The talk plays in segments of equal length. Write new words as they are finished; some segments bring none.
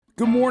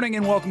Good morning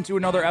and welcome to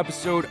another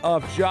episode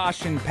of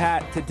Josh and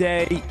Pat.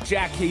 Today,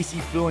 Jack Casey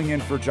filling in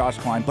for Josh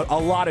Klein, but a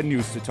lot of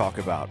news to talk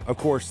about. Of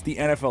course, the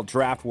NFL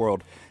draft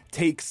world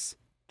takes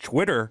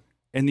Twitter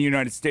in the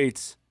United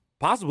States,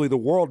 possibly the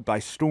world, by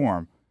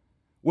storm.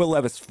 Will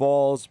Levis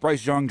falls,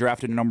 Bryce Young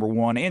drafted number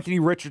 1,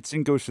 Anthony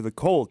Richardson goes to the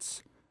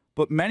Colts,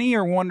 but many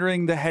are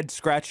wondering the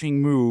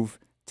head-scratching move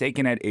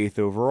taken at 8th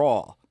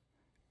overall.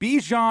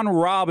 Bijan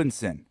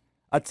Robinson,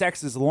 a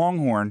Texas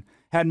Longhorn,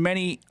 had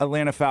many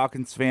Atlanta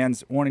Falcons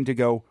fans wanting to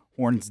go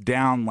horns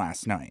down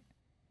last night.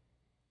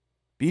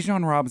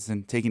 Bijan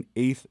Robinson taken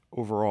 8th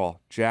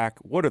overall. Jack,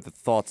 what are the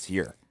thoughts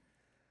here?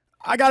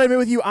 I got to admit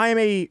with you, I am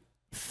a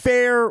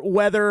fair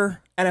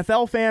weather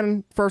NFL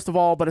fan, first of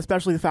all, but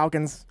especially the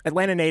Falcons,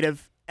 Atlanta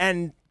native.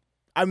 And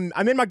I'm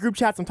in my group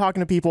chats, I'm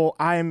talking to people.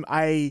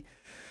 The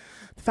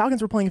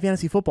Falcons were playing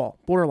fantasy football,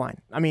 borderline.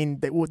 I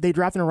mean, they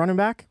drafted a running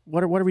back.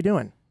 What are we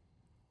doing?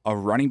 A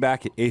running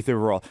back at 8th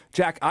overall.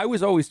 Jack, I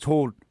was always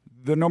told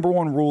the number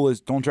one rule is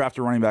don't draft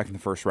a running back in the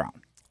first round.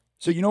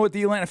 So you know what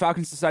the Atlanta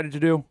Falcons decided to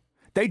do?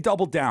 They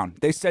doubled down.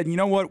 They said, you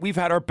know what? We've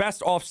had our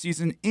best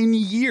offseason in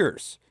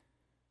years.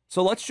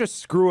 So let's just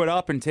screw it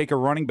up and take a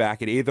running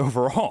back at 8th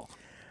overall.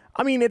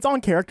 I mean, it's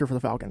on character for the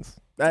Falcons.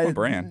 It's on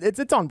brand.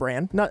 It's on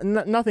brand.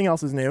 Nothing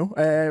else is new. What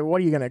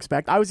are you going to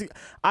expect? I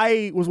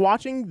was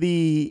watching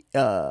the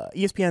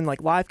ESPN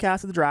live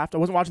cast of the draft. I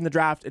wasn't watching the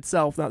draft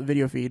itself, not the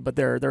video feed, but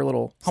their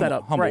little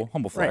setup.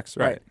 Humble flex,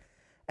 right.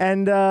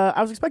 And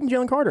I was expecting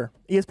Jalen Carter.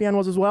 ESPN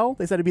was as well.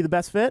 They said it'd be the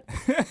best fit.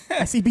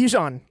 I see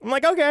Bijan. I'm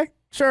like, okay,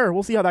 sure.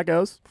 We'll see how that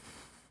goes.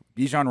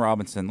 Bijan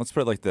Robinson, let's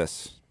put it like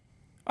this.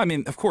 I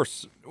mean, of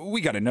course,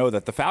 we got to know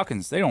that the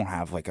Falcons, they don't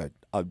have like a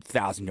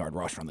 1,000-yard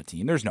rusher on the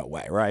team. There's no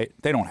way, right?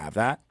 They don't have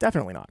that.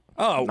 Definitely not.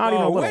 Oh, not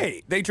even a little.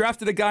 Wait. They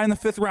drafted a guy in the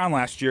 5th round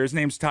last year. His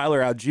name's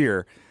Tyler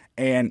Algier,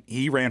 and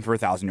he ran for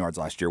 1,000 yards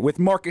last year with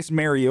Marcus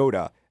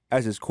Mariota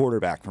as his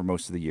quarterback for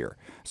most of the year.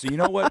 So you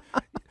know what?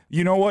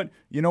 You know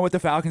what the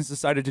Falcons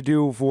decided to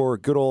do for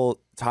good old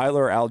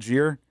Tyler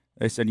Algier?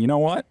 They said, you know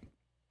what?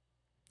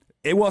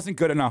 It wasn't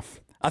good enough.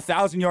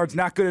 1,000 yards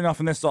not good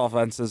enough in this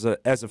offense as a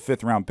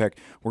 5th round pick.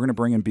 We're going to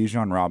bring in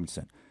Bijan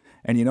Robinson.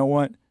 And you know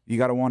what? You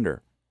got to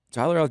wonder.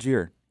 Tyler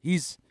Algier,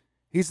 he's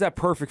that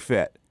perfect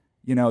fit.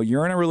 You know,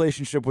 you're in a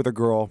relationship with a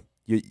girl.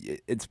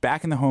 It's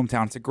back in the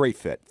hometown. It's a great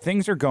fit.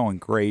 Things are going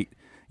great.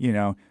 You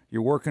know,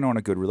 you're working on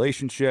a good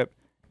relationship.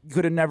 You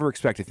could have never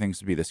expected things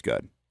to be this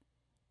good.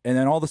 And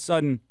then all of a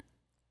sudden,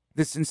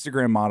 this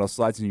Instagram model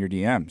slides into your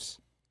DMs.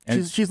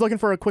 And she's looking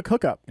for a quick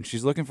hookup. And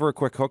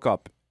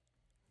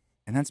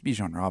that's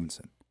Bijan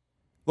Robinson.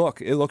 Look,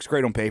 it looks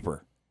great on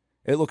paper.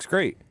 It looks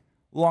great.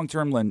 Long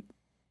term,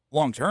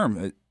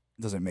 it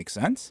doesn't make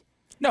sense.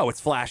 No, it's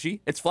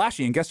flashy. It's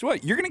flashy. And guess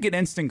what? You're going to get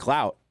instant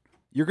clout.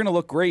 You're going to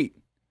look great.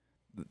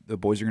 The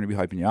boys are going to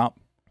be hyping you up.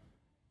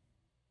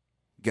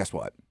 Guess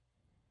what?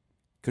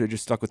 Could have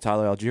just stuck with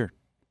Tyler Algier.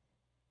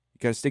 You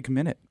got to stay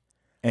committed.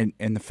 And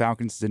the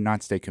Falcons did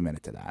not stay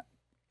committed to that.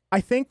 I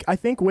think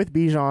with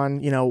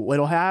Bijan, you know,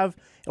 it'll have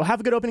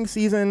a good opening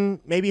season.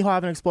 Maybe he'll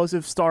have an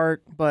explosive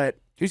start, but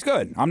he's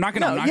good. I'm not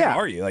gonna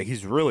argue. Like,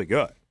 he's really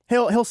good.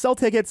 He'll sell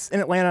tickets in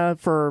Atlanta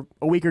for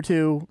a week or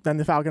two. Then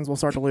the Falcons will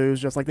start to lose,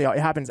 just like it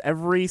happens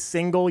every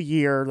single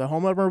year. The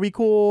home opener will be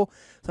cool.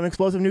 Some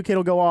explosive new kid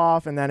will go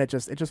off, and then it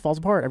just falls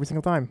apart every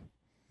single time.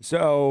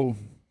 So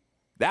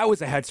that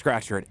was a head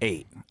scratcher at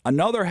 8.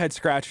 Another head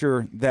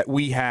scratcher that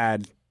we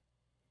had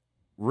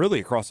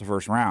really across the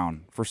first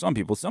round for some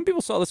people. Some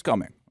people saw this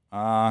coming.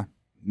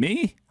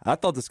 Me, I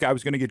thought this guy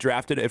was going to get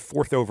drafted at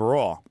 4th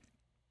overall.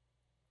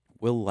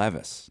 Will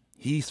Levis.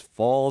 He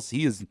falls.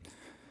 He is.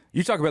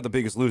 You talk about the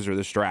biggest loser of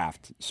this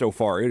draft so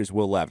far. It is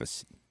Will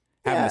Levis.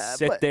 Having to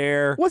sit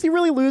there. Was he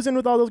really losing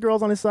with all those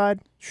girls on his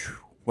side?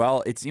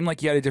 Well, it seemed like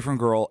he had a different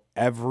girl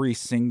every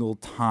single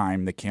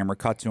time the camera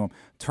cut to him.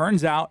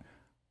 Turns out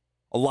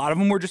a lot of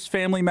them were just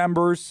family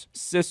members,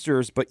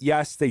 sisters, but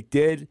yes, they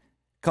did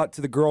cut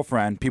to the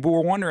girlfriend. People were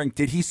wondering,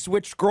 did he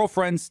switch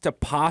girlfriends to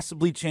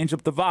possibly change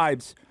up the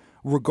vibes?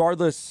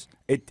 Regardless,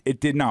 it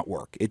did not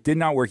work. It did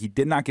not work. He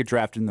did not get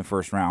drafted in the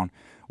first round.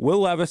 Will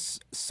Levis,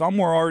 some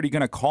were already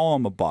going to call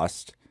him a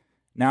bust.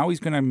 Now he's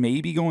going to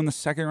maybe go in the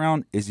 2nd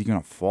round. Is he going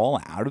to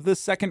fall out of the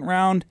 2nd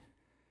round?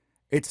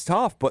 It's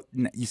tough, but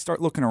you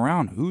start looking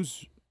around.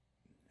 Who's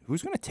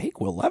going to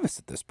take Will Levis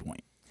at this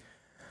point?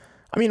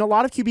 I mean, a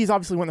lot of QBs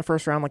obviously went in the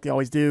first round like they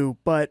always do,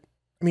 but,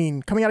 I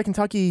mean, coming out of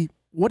Kentucky,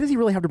 what does he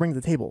really have to bring to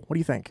the table? What do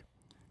you think?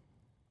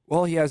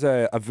 Well, he has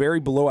a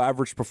very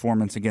below-average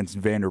performance against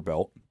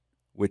Vanderbilt,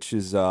 which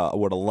is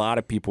what a lot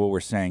of people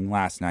were saying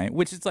last night,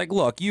 which is like,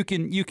 look, you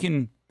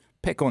can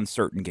pick on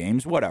certain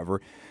games, whatever.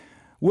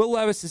 Will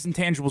Levis's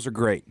intangibles are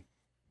great.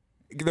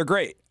 They're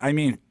great. I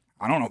mean,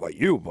 I don't know about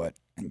you, but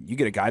you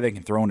get a guy that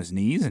can throw on his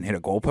knees and hit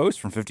a goalpost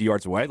from 50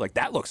 yards away. Like,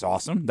 that looks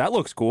awesome. That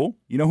looks cool.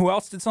 You know who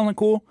else did something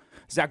cool?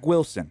 Zach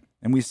Wilson.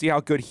 And we see how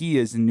good he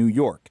is in New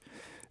York.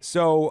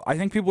 So I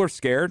think people are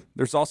scared.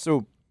 There's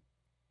also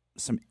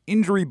some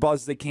injury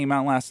buzz that came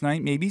out last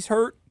night. Maybe he's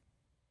hurt.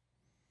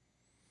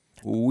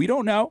 We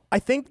don't know. I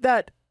think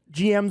that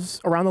GMs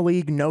around the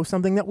league know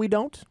something that we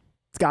don't.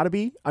 It's got to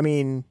be. I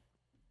mean,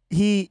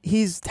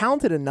 he's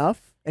talented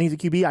enough, and he's a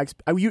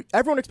QB.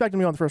 Everyone expected him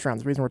to go in the first round.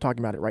 That's the reason we're talking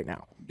about it right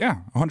now. Yeah,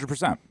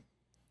 100%.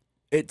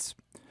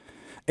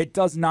 It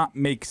does not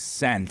make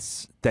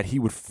sense that he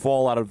would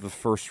fall out of the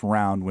first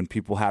round when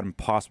people had him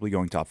possibly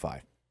going top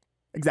 5.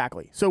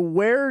 Exactly. So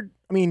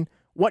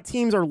what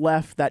teams are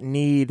left that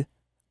need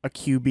a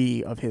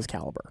QB of his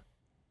caliber?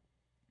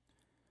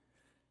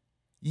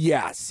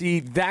 Yeah, see,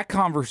 that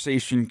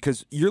conversation,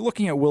 because you're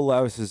looking at Will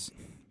Levis as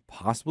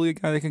possibly a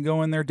guy that can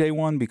go in there day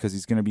one because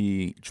he's going to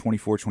be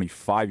 24,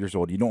 25 years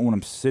old. You don't want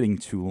him sitting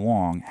too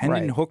long.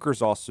 Hendon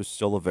Hooker's also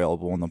still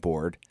available on the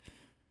board.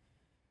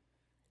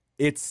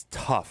 It's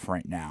tough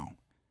right now.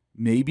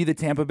 Maybe the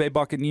Tampa Bay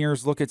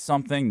Buccaneers look at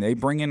something. They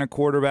bring in a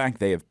quarterback.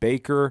 They have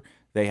Baker.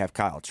 They have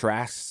Kyle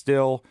Trask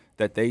still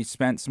that they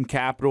spent some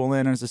capital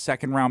in as a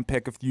second-round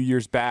pick a few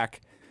years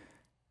back.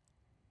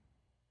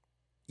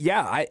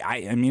 Yeah,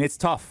 I mean, it's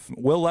tough.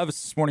 Will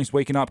Levis this morning's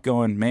waking up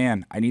going,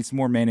 man, I need some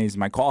more mayonnaise in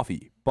my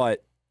coffee.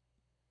 But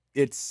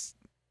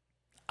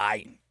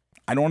I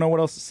don't know what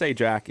else to say,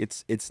 Jack.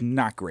 It's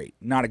not great.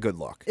 Not a good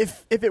look.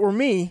 If it were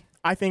me,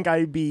 I think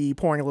I'd be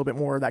pouring a little bit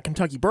more of that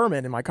Kentucky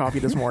Bourbon in my coffee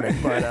this morning.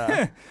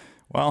 But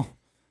well,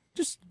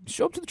 just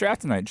show up to the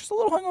draft tonight. Just a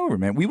little hungover,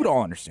 man. We would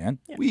all understand.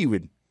 Yeah. We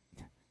would.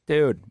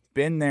 Dude,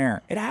 been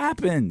there. It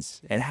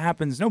happens.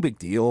 No big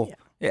deal.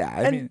 Yeah.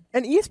 I mean,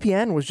 and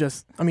ESPN was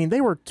just,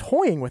 they were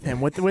toying with him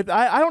with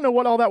I don't know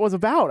what all that was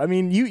about. I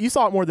mean, you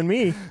saw it more than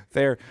me.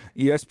 There,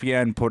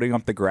 ESPN putting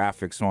up the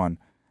graphics on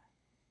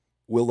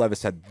Will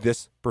Levis had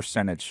this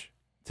percentage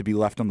to be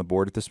left on the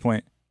board at this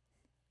point.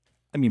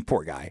 I mean,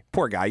 poor guy.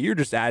 You're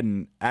just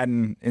adding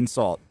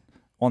insult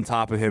on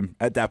top of him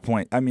at that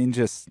point. I mean,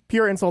 just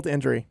pure insult to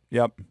injury.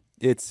 Yep.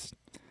 It's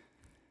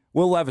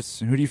Will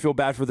Levis. Who do you feel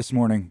bad for this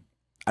morning?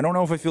 I don't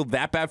know if I feel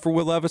that bad for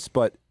Will Levis,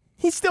 but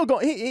he's still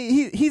going.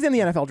 He's in the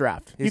NFL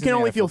draft. You can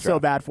only feel so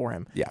bad for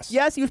him.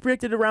 Yes, he was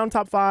predicted around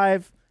top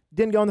 5.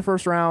 Didn't go in the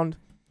first round.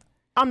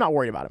 I'm not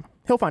worried about him.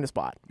 He'll find a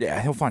spot. Yeah,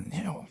 he'll find.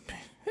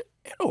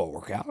 It'll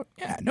work out.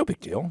 Yeah, no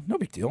big deal.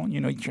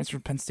 You transfer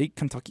from Penn State,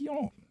 Kentucky.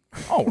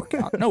 I'll work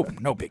out.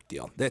 No big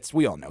deal.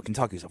 We all know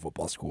Kentucky's a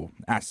football school.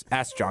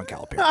 Ask John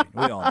Calipari.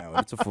 We all know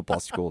it's a football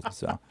school.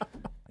 So,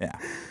 yeah.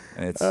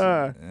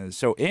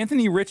 So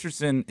Anthony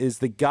Richardson is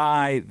the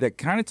guy that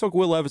kind of took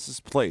Will Levis's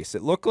place.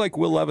 It looked like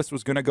Will Levis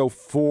was going to go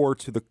 4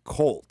 to the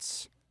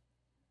Colts.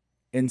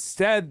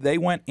 Instead, they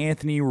went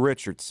Anthony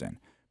Richardson.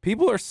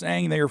 People are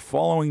saying they are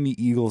following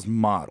the Eagles'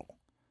 model,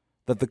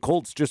 that the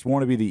Colts just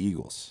want to be the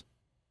Eagles.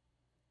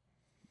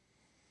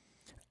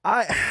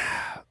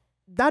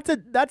 That's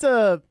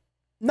a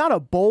not a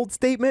bold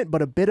statement,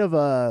 but a bit of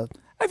a.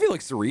 I feel like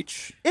it's a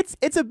reach.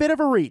 It's a bit of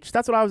a reach.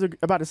 That's what I was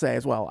about to say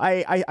as well.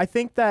 I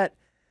think that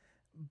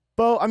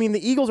the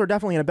Eagles are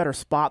definitely in a better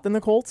spot than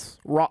the Colts,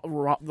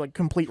 like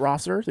complete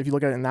rosters, if you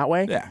look at it in that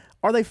way. Yeah.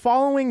 Are they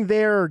following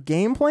their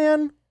game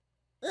plan?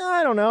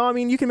 I don't know.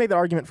 You can make the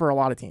argument for a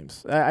lot of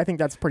teams. I think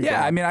that's pretty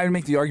bad. I would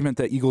make the argument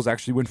that Eagles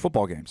actually win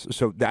football games.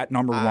 So that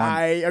number one.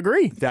 I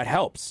agree. That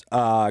helps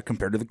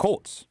compared to the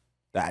Colts.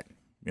 That,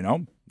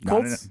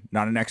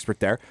 not an expert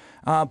there.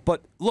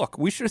 But look,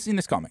 we should have seen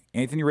this coming.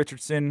 Anthony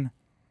Richardson,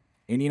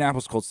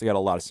 Indianapolis Colts, they got a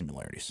lot of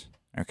similarities.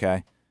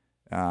 Okay?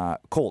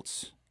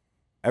 Colts,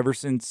 ever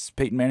since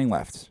Peyton Manning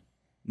left,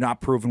 not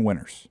proven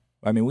winners.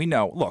 We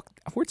know. Look,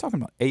 we're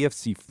talking about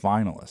AFC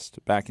finalist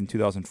back in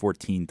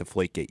 2014,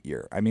 Deflategate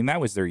year.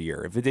 That was their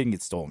year. If it didn't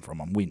get stolen from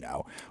them, we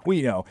know.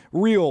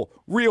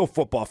 Real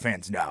football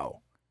fans know.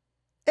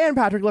 And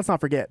Patrick, let's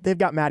not forget, they've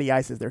got Matty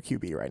Ice as their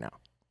QB right now.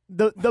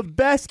 The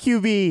best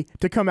QB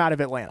to come out of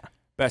Atlanta.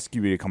 Best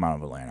QB to come out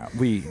of Atlanta.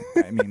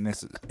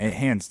 This is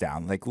hands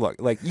down.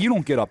 Look, you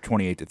don't get up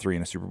 28-3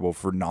 in a Super Bowl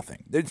for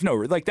nothing. There's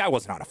no that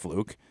was not a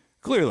fluke.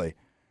 Clearly,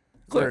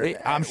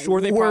 I'm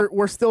sure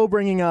we're still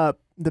bringing up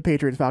the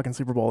Patriots Falcons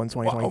Super Bowl in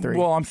 2023.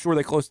 Well, I'm sure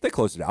they closed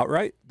it out,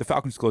 right? The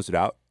Falcons closed it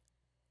out.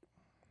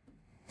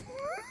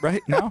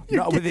 Right? No,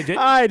 but they didn't.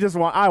 I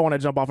want to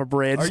jump off a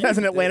bridge as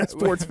an Atlanta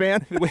sports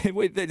fan.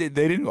 Wait, they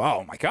didn't.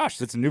 Oh my gosh,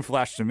 that's a new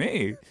flash to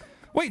me.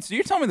 Wait, so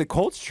you're telling me the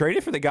Colts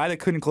traded for the guy that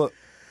couldn't close?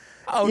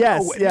 Oh,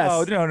 yes,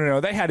 yes.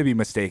 No. They had to be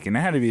mistaken.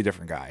 It had to be a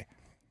different guy.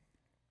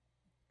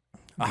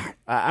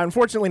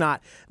 Unfortunately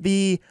not.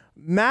 The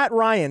Matt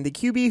Ryan, the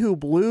QB who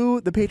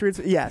blew the Patriots,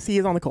 yes, he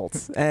is on the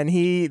Colts. And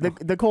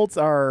the Colts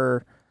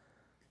are,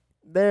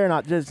 they're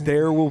not just.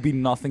 There will be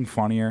nothing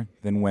funnier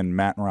than when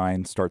Matt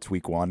Ryan starts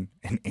week 1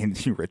 and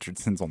Anthony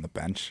Richardson's on the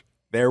bench.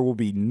 There will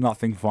be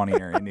nothing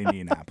funnier in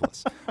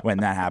Indianapolis when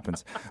that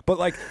happens. But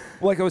like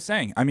I was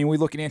saying, we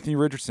look at Anthony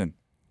Richardson.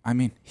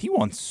 He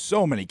won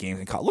so many games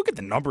in college. Look at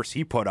the numbers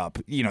he put up.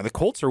 The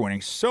Colts are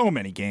winning so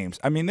many games.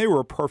 They were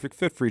a perfect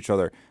fit for each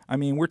other.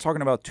 We're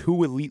talking about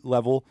 2 elite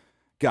level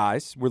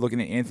guys. We're looking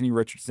at Anthony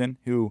Richardson,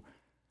 who.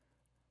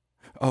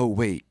 Oh,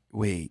 wait.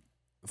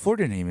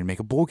 Florida didn't even make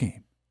a bowl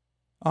game.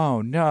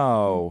 Oh,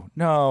 no.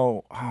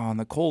 Oh, and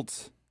the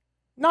Colts.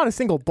 Not a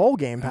single bowl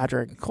game,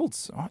 Patrick. The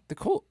Colts made the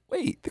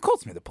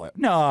playoff.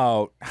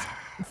 No.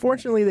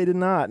 Unfortunately, they did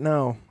not,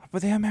 no.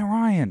 But they have Matt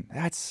Ryan.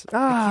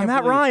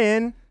 Matt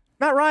Ryan.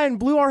 Matt Ryan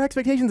blew our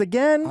expectations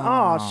again.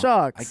 Oh,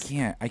 shucks.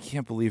 I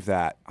can't believe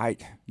that.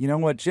 You know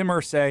what, Jim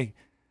Irsay.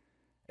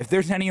 If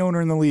there's any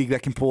owner in the league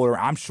that can pull it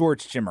around, I'm sure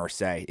it's Jim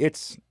Irsay.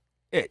 It's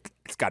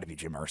got to be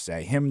Jim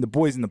Irsay. Him, the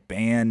boys in the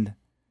band.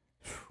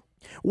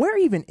 Where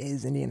even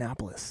is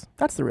Indianapolis?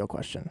 That's the real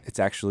question. It's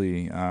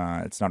actually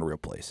it's not a real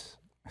place.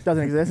 It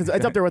doesn't exist.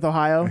 It's up there with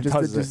Ohio. It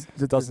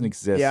doesn't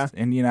exist. Yeah.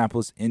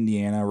 Indianapolis,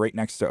 Indiana, right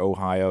next to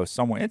Ohio,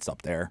 somewhere. It's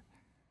up there.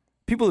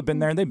 People have been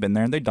there. They've been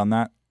there. They've done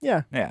that.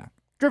 Yeah. Yeah.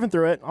 Driven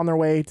through it on their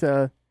way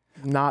to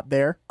not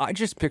there. I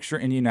just picture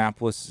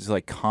Indianapolis is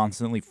like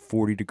constantly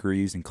 40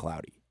 degrees and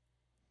cloudy.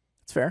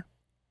 It's fair.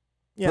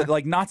 Yeah. But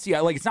like not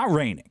Seattle. Like it's not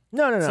raining.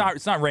 No.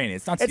 It's not raining.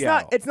 It's not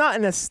Seattle. It's not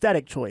an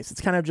aesthetic choice. It's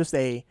kind of just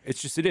a.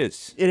 It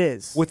is. It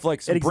is. With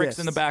like some It bricks exists.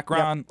 in the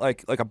background,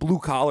 like a blue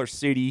collar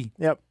city.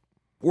 Yep.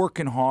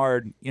 Working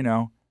hard,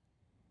 And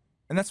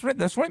that's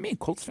what I mean.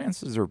 Colts fans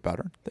deserve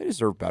better. They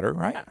deserve better,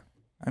 right? Yeah.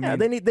 I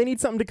mean, they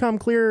need something to come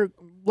clear.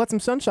 Let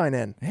some sunshine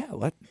in. Yeah.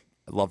 I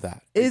love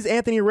that. Is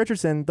Anthony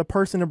Richardson the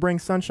person to bring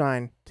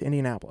sunshine to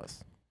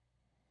Indianapolis?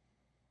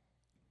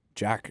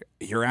 Jack,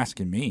 you're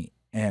asking me,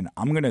 and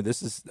I'm gonna.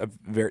 This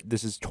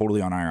is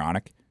totally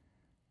unironic.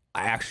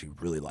 I actually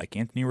really like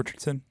Anthony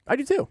Richardson. I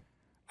do too.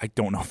 I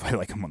don't know if I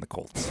like him on the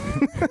Colts.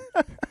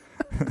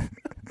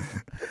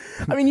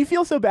 I mean, you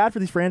feel so bad for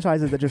these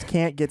franchises that just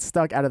can't get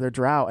stuck out of their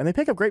drought, and they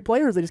pick up great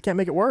players. They just can't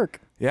make it work.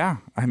 Yeah,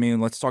 I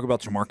mean, let's talk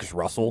about Jamarcus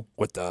Russell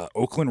with the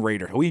Oakland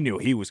Raiders. We knew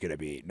he was going to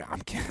be. No,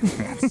 I'm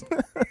kidding.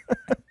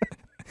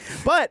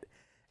 But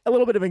a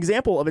little bit of an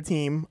example of a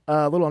team,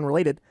 a little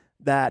unrelated,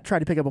 that tried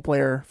to pick up a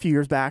player a few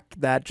years back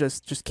that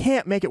just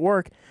can't make it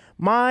work.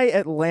 My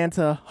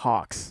Atlanta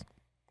Hawks.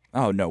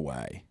 Oh, no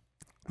way.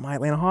 My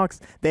Atlanta Hawks.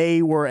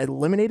 They were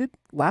eliminated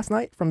last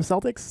night from the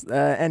Celtics,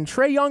 and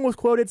Trae Young was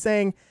quoted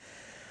saying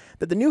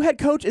that the new head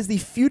coach is the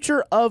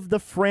future of the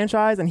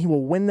franchise and he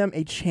will win them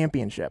a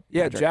championship.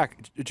 Yeah,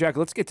 Jack,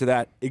 let's get to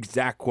that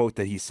exact quote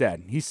that he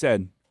said. He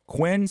said,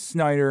 Quinn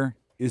Snyder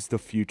is the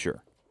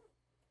future.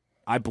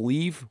 I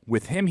believe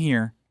with him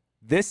here,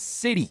 this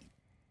city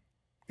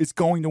is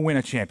going to win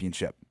a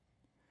championship.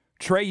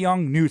 Trae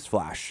Young,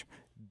 newsflash.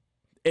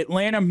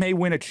 Atlanta may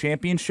win a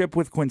championship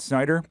with Quinn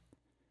Snyder,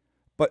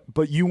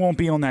 but you won't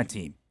be on that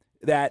team.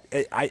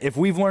 If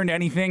we've learned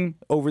anything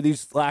over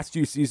these last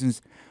few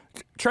seasons,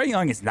 Trae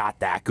Young is not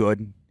that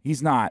good.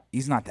 He's not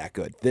that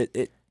good.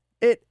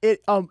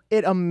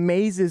 It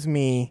amazes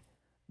me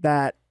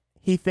that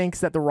he thinks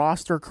that the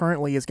roster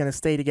currently is going to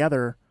stay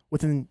together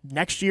within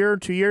next year,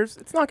 2 years.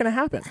 It's not going to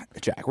happen.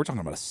 Jack, we're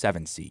talking about a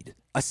 7 seed.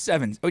 A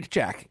 7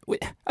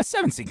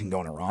 seed can go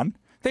on a run.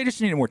 They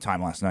just needed more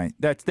time last night.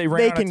 They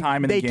ran out of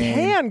time in the game. They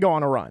can go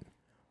on a run.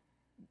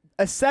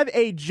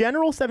 A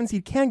general 7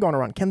 seed can go on a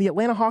run. Can the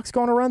Atlanta Hawks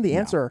go on a run? The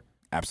answer,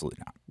 absolutely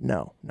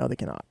not. No, they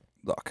cannot.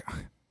 Look,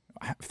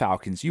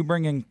 Falcons. You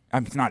bring in.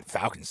 It's not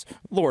Falcons.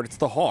 Lord, it's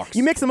the Hawks.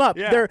 You mix them up.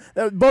 Yeah.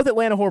 They're both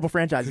Atlanta horrible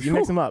franchises. You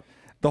mix them up.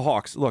 The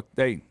Hawks. Look,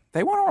 they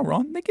went on a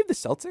run. They give the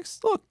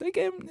Celtics. Look, they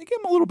gave them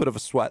a little bit of a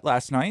sweat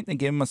last night. They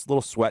gave them a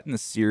little sweat in the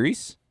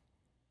series.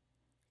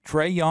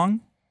 Trae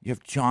Young. You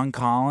have John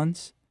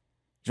Collins,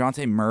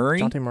 Dejounte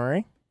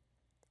Murray.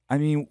 I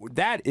mean,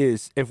 that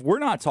is, if we're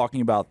not talking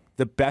about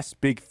the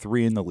best big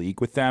three in the league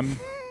with them,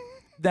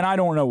 then I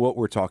don't know what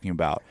we're talking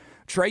about.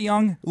 Trae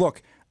Young,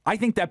 look, I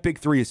think that big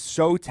three is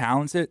so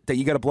talented that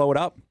you got to blow it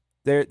up.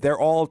 They're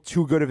all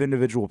too good of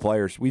individual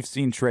players. We've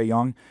seen Trae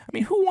Young. I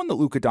mean, who won the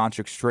Luka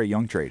Doncic Trae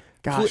Young trade?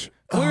 Gosh.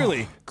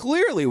 Clearly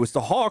it was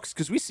the Hawks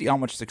because we see how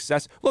much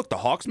success. Look, the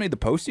Hawks made the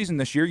postseason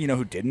this year. You know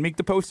who didn't make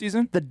the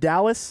postseason? The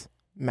Dallas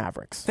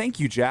Mavericks. Thank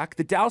you, Jack.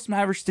 The Dallas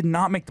Mavericks did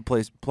not make the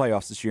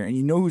playoffs this year. And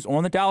you know who's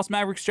on the Dallas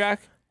Mavericks,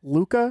 Jack?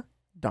 Luka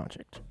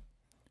Doncic.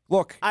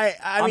 Look, I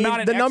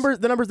mean, the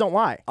numbers don't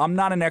lie. I'm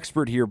not an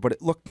expert here,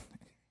 but look,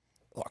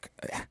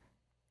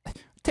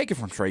 take it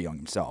from Trae Young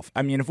himself.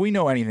 I mean, if we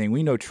know anything,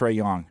 we know Trae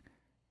Young.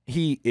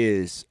 He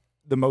is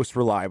the most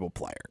reliable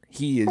player.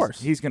 He is. Of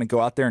course. He's going to go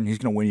out there and he's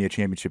going to win you a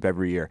championship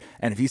every year.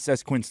 And if he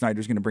says Quinn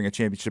Snyder's going to bring a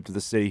championship to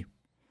the city,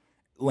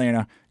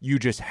 Atlanta, you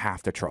just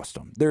have to trust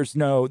him. There's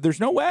no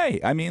way.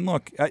 I mean,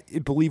 look,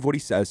 believe what he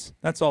says.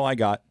 That's all I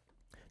got.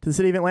 To the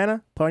city of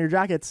Atlanta, put on your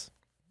jackets.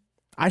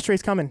 Ice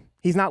Trae's coming.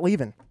 He's not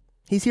leaving.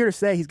 He's here to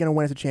stay. He's going to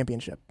win us a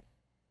championship.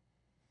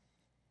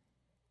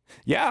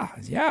 Yeah,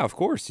 of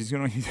course. He's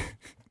going to.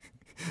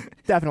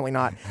 Definitely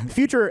not.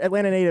 Future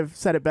Atlanta native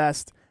said it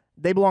best.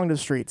 They belong to the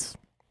streets.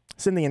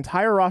 Send the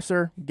entire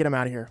roster. Get them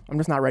out of here. I'm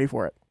just not ready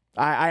for it.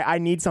 I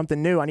need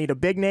something new. I need a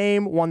big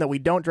name, one that we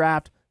don't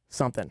draft,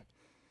 something.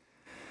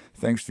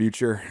 Thanks,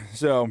 Future.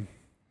 So,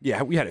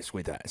 yeah, we had to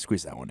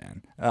squeeze that one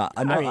in.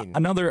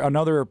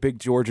 Another big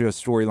Georgia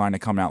storyline to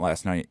come out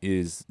last night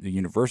is the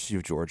University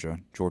of Georgia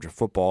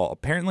football.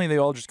 Apparently, they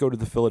all just go to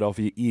the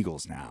Philadelphia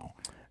Eagles now.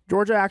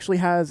 Georgia actually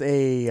has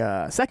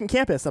a second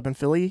campus up in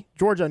Philly,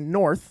 Georgia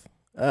North.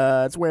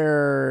 It's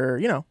where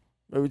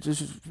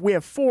we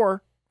have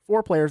four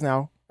players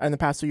now in the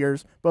past 2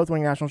 years, both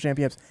winning national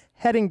championships,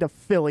 heading to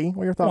Philly.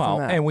 What are your thoughts on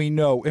that? And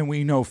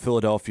we know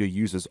Philadelphia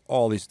uses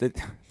all these.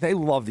 They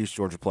love these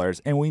Georgia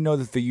players, and we know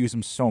that they use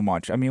them so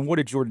much. I mean, what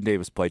did Jordan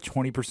Davis play?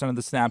 20% of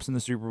the snaps in the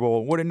Super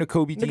Bowl. What did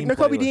Nakobe Dean play?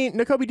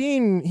 Nakobe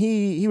Dean,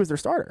 he was their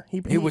starter.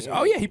 He was.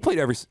 Oh yeah, he played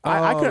every.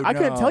 I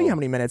couldn't tell you how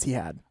many minutes he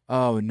had.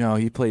 Oh no,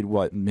 he played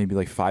what? Maybe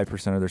like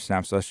 5% of their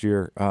snaps last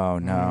year. Oh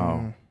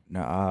no,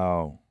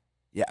 no.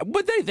 Yeah,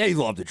 but they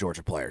love the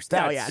Georgia players.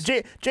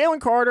 Jalen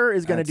Carter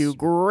is going to do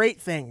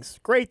great things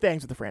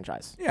with the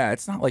franchise. Yeah,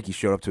 it's not like he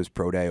showed up to his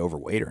pro day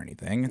overweight or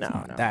anything.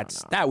 No.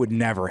 That would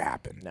never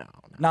happen. No.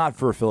 Not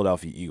for a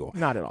Philadelphia Eagle.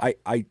 Not at all.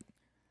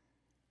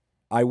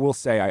 I will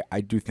say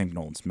I do think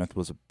Nolan Smith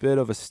was a bit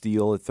of a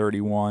steal at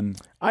 31.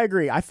 I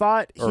agree. I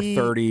thought or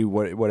 30,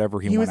 whatever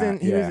he was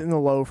went in. He was in the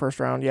low first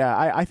round.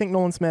 Yeah, I think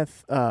Nolan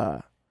Smith.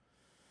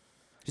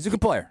 He's a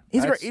good player.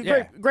 He's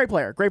a great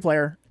player. Great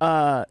player.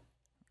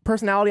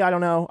 Personality, I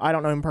don't know. I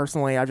don't know him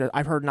personally.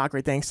 I've heard not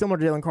great things. Similar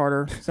to Jalen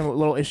Carter, some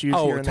little issues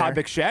here and Todd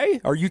there. McShay?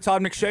 Are you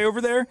Todd McShay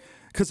over there?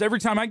 Because every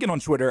time I get on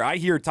Twitter, I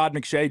hear Todd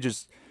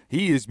McShay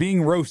he is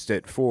being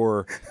roasted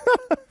for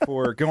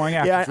going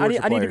after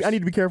Georgia players. I need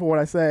to be careful what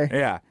I say.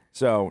 Yeah.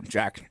 So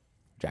Jack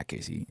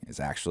Casey he's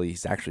actually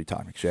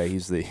Todd McShay.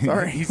 He's the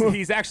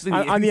he's actually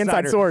I'm the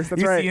inside source.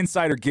 That's right. He's the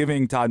insider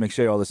giving Todd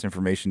McShay all this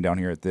information down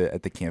here at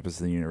the campus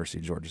of the University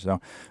of Georgia. So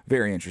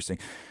very interesting.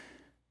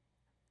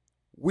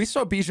 We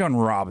saw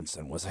Bijan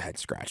Robinson was a head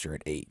scratcher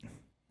at 8.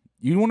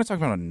 You want to talk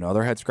about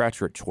another head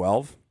scratcher at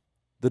 12?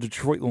 The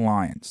Detroit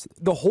Lions.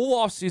 The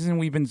whole offseason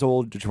we've been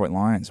told Detroit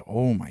Lions,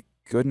 oh my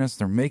goodness,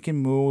 they're making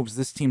moves.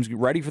 This team's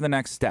ready for the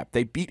next step.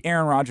 They beat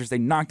Aaron Rodgers. They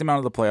knocked him out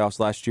of the playoffs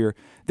last year.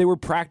 They were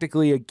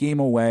practically a game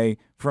away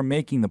from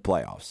making the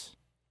playoffs.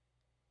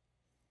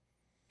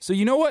 So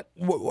you know what?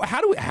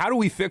 How do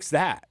we fix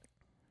that?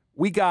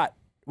 We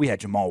had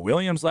Jamal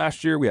Williams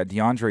last year. We had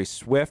DeAndre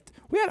Swift.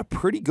 We had a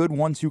pretty good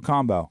 1-2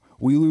 combo.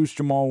 We lose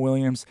Jamal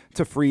Williams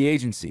to free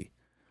agency.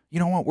 You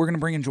know what? We're going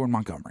to bring in Jordan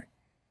Montgomery.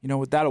 You know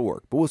what? That'll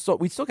work. But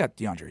we still got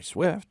DeAndre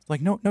Swift.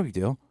 Like, no big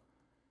deal.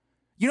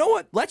 You know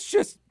what?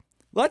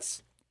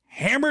 Let's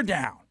hammer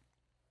down,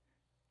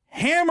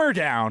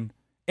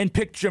 and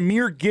pick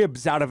Jahmyr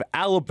Gibbs out of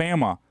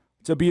Alabama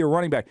to be a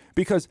running back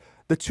because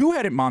the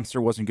 2-headed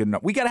monster wasn't good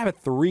enough. We got to have a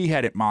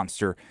 3-headed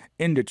monster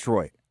in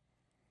Detroit.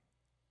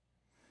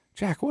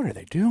 Jack, what are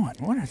they doing?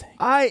 What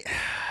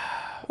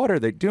are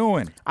they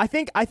doing? I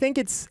think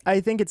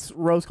it's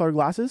rose-colored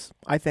glasses.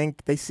 I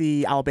think they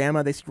see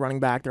Alabama, they see running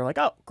back, they're like,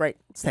 oh, great,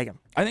 let's take him.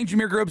 I think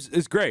Jahmyr Gibbs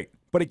is great,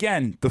 but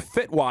again, the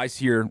fit-wise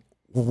here,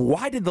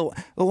 why did the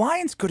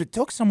Lions could have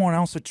took someone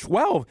else at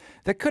 12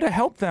 that could have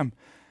helped them?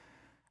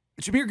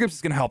 Jahmyr Gibbs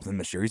is going to help them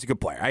this year. He's a good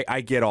player.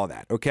 I get all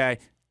that. Okay,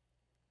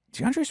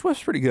 DeAndre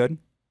Swift's pretty good.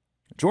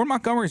 Jordan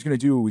Montgomery is going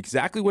to do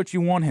exactly what you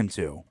want him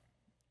to.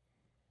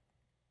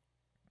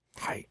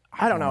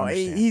 I don't know.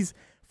 He's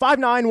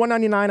 5'9",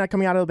 199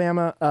 coming out of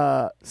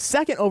Alabama.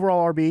 Second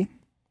overall RB.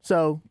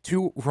 So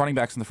 2 running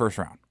backs in the first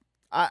round.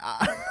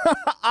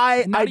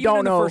 I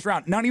don't know.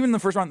 Not even in the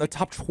first round. The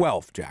top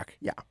 12, Jack.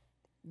 Yeah.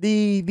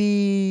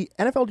 The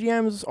NFL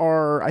GMs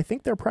I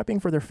think they're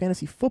prepping for their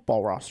fantasy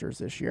football rosters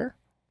this year.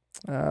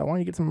 Why don't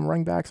you get some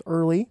running backs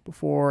early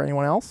before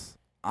anyone else?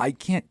 I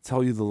can't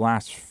tell you the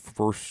last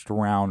first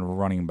round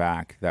running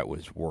back that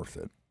was worth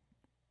it.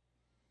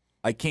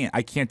 I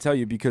can't tell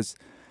you because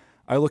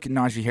I look at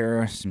Najee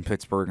Harris in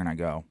Pittsburgh and I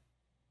go,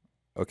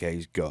 okay,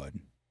 he's good.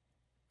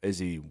 Is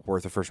he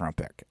worth a first round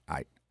pick?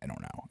 I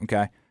don't know.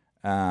 Okay.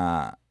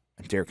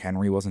 Derrick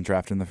Henry wasn't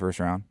drafted in the first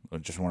round. I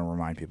just want to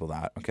remind people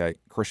that. Okay.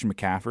 Christian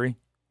McCaffrey,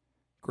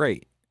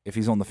 great if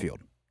he's on the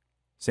field.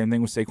 Same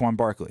thing with Saquon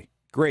Barkley.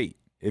 Great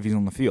if he's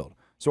on the field.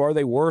 So are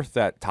they worth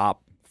that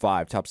top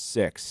 5, top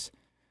 6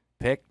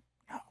 pick?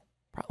 No,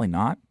 probably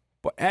not.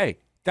 But hey,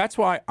 that's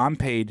why I'm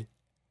paid.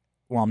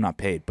 Well, I'm not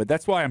paid, but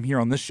that's why I'm here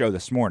on this show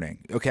this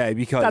morning. Okay,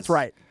 because that's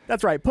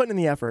right. Putting in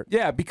the effort.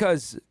 Yeah,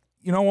 because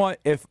you know what?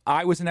 If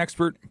I was an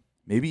expert,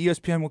 maybe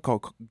ESPN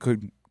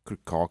could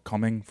call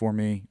Cumming for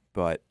me,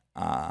 but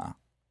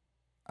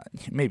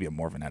maybe I'm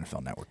more of an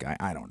NFL Network guy.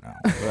 I don't know.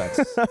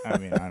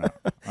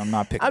 I'm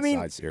not picking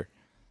sides here.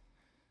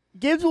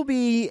 Gibbs will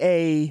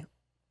be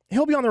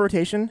he'll be on the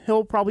rotation.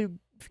 He'll probably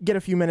get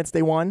a few minutes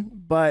day one,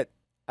 but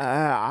he'll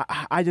have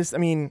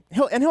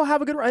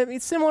a good.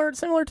 It's similar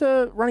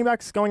to running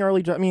backs going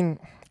early.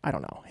 I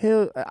don't know.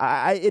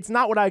 It's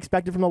not what I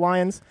expected from the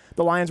Lions.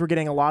 The Lions were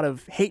getting a lot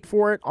of hate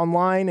for it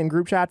online and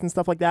group chats and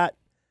stuff like that.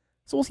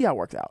 So we'll see how it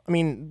works out.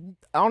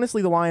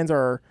 Honestly, the Lions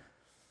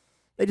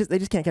they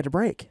just can't catch a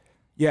break.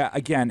 Yeah.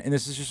 Again, and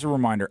this is just a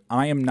reminder.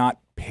 I am not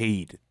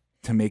paid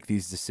to make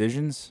these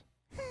decisions.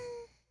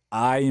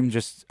 I am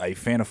just a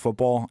fan of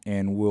football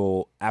and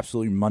will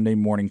absolutely Monday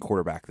morning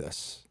quarterback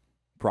this.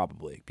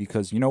 Probably.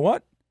 Because you know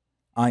what?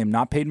 I am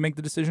not paid to make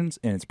the decisions,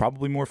 and it's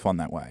probably more fun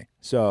that way.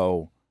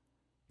 So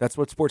that's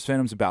what Sports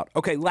Fandom's about.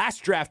 Okay,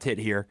 last draft hit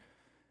here.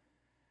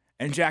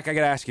 And Jack, I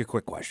got to ask you a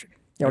quick question.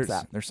 Yeah, what's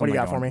that? What do you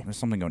got for me? There's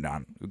something going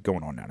on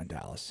down in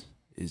Dallas.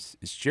 Is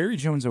Jerry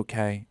Jones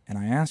okay? And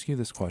I ask you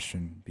this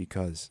question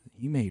because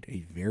he made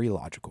a very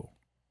logical,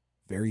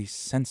 very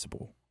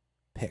sensible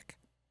pick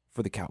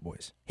for the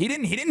Cowboys. He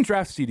didn't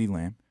draft CeeDee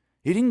Lamb.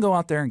 He didn't go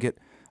out there and get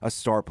a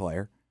star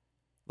player,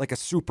 like a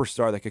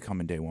superstar that could come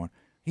in day one.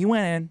 He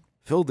went in,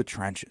 filled the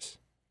trenches.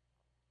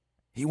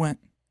 He went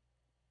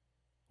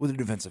with a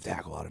defensive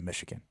tackle out of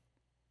Michigan.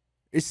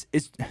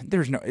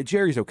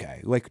 Jerry's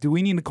okay. Like, do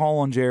we need to call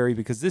on Jerry?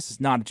 Because this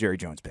is not a Jerry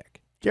Jones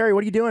pick. Jerry,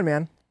 what are you doing,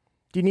 man?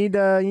 Do you need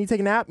to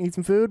take a nap? Need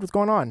some food? What's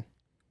going on?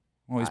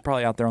 Well, he's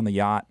probably out there on the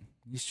yacht.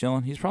 He's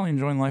chilling. He's probably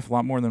enjoying life a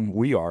lot more than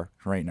we are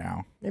right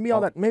now. Maybe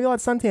all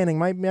that sun tanning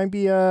might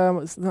be a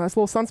nice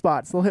little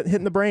sunspot, still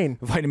hitting the brain.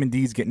 Vitamin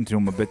D's getting to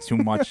him a bit too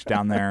much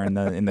down there in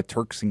the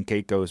Turks and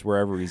Caicos,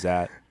 wherever he's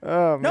at.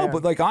 Oh, man. No,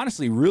 but like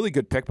honestly, really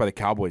good pick by the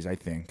Cowboys. I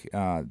think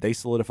they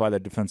solidify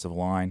that defensive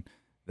line.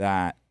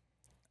 That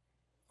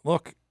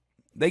look,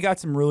 they got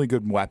some really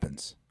good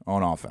weapons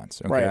on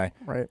offense. Okay,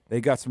 right. They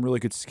got some really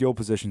good skill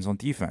positions on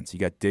defense. You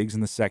got Diggs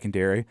in the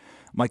secondary.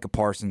 Micah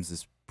Parsons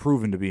is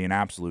proven to be an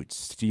absolute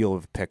steal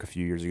of a pick a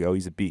few years ago.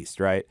 He's a beast,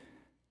 right?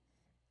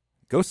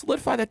 Go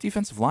solidify that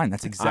defensive line.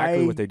 That's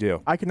exactly what they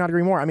do. I could not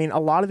agree more. I mean, a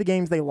lot of the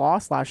games they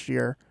lost last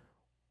year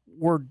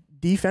were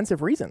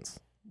defensive reasons.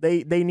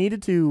 They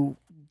needed to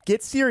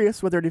get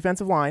serious with their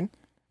defensive line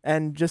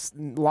and just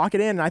lock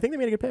it in. And I think they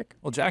made a good pick.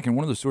 Well, Jack, and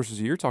one of the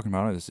sources you're talking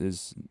about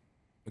is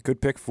a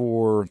good pick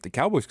for the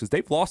Cowboys because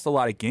they've lost a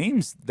lot of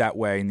games that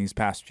way in these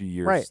past few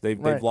years. Right,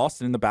 They've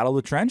lost it in the battle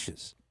of the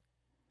trenches.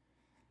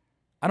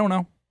 I don't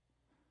know.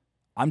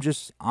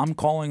 I'm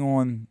calling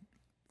on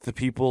the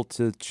people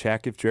to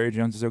check if Jerry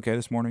Jones is okay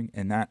this morning,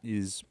 and that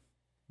is,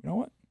 you know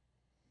what?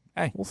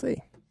 Hey, we'll see.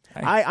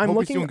 Hey, I'm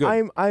hope he's looking. doing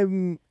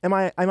good. Am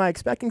I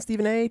expecting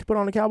Stephen A. to put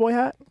on a cowboy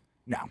hat?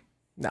 No.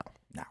 No.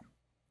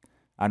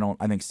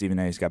 I think Stephen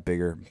A's got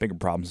bigger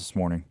problems this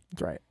morning.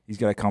 That's right. He's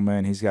got to come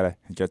in. He's got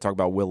to talk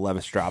about Will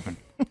Levis dropping.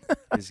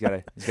 he's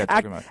got to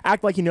talk about.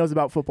 Act like he knows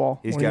about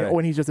football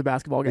when he's just a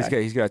basketball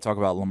guy. He's got to talk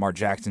about Lamar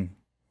Jackson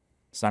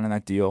signing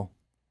that deal.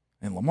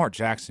 And Lamar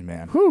Jackson,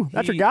 man. Whew,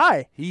 that's your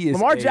guy. He is.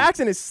 Lamar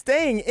Jackson is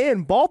staying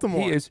in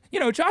Baltimore. He is. You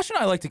know, Josh and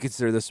I like to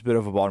consider this a bit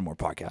of a Baltimore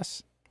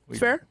podcast. It's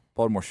fair.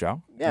 Baltimore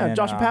show. Yeah, and,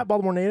 Josh and Pat,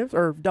 Baltimore natives,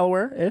 or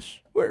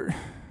Delaware-ish. We're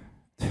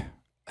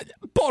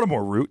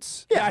Baltimore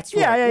roots. Yeah, that's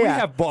right. Yeah. We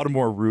have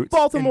Baltimore roots.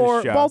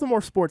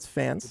 Baltimore sports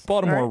fans.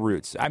 Baltimore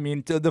roots. I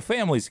mean, the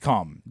families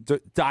come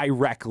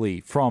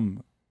directly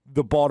from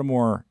the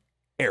Baltimore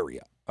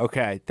area.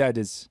 Okay, that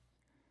is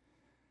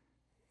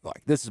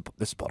like this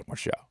is Baltimore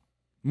show.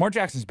 Lamar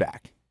Jackson's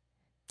back.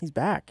 He's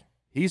back.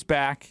 He's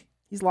back.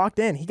 He's locked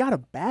in. He got a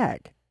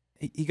bag.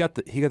 He got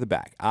the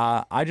bag.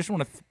 I just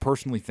want to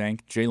personally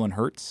thank Jalen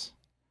Hurts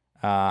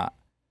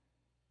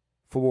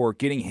for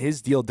getting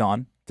his deal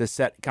done to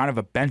set kind of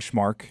a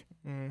benchmark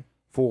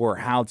for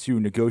how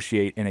to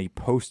negotiate in a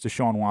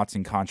post-Deshaun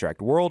Watson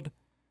contract world.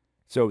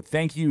 So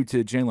thank you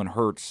to Jalen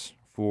Hurts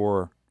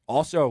for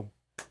also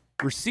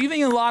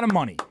receiving a lot of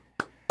money.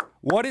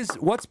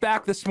 What's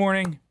back this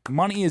morning?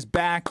 Money is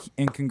back,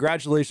 and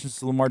congratulations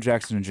to Lamar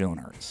Jackson and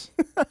Jalen Hurts.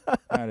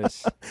 That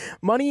is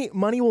money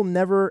will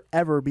never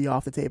ever be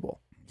off the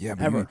table. Yeah,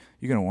 but ever.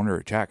 You're gonna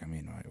wonder, Jack. I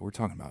mean, we're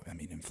talking about. I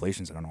mean,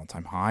 inflation's at an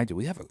all-time high. Do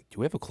we have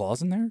a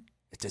clause in there?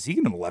 Does he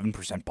get an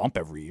 11% bump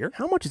every year?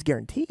 How much is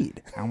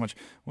guaranteed? How much?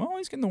 Well,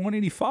 he's getting the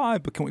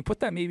 185, but can we put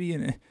that maybe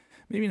in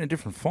a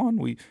different fund?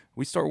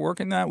 We start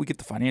working that. We get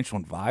the financial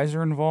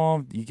advisor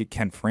involved. You get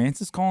Ken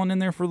Francis calling in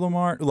there for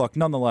Lamar. Look,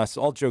 nonetheless,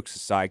 all jokes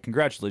aside,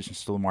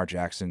 congratulations to Lamar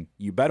Jackson.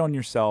 You bet on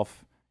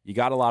yourself. You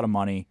got a lot of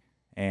money,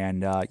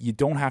 and you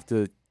don't have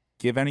to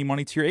give any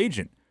money to your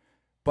agent.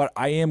 But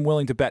I am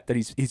willing to bet that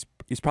he's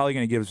probably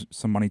going to give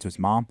some money to his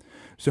mom.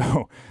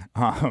 So,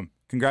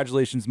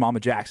 congratulations, Mama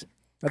Jackson.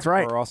 That's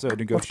right. For also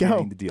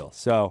negotiating the deal.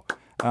 So,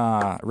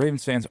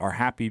 Ravens fans are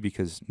happy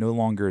because no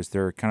longer is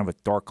there kind of a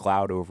dark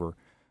cloud over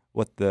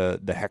what the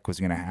heck was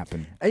going to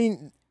happen. I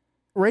mean,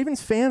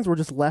 Ravens fans were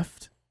just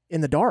left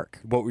in the dark.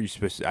 What were you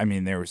supposed to? I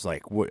mean, there was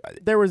like what?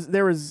 There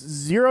was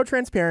zero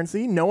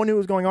transparency. No one knew what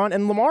was going on.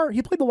 And Lamar,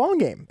 he played the long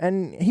game,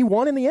 and he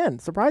won in the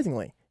end.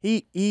 Surprisingly,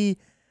 he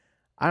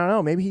I don't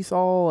know. Maybe he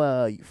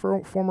saw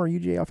former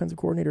UGA offensive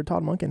coordinator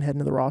Todd Monken heading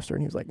to the roster,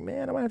 and he was like,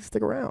 "Man, I might have to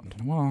stick around."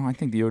 Well, I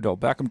think the Odell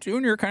Beckham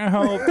Jr. kind of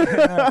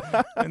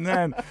helped, and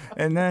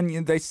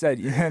then they said,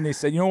 you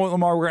know what,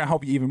 Lamar, we're going to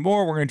help you even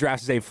more. We're going to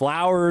draft Zay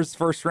Flowers,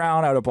 first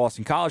round out of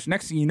Boston College.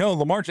 Next thing you know,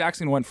 Lamar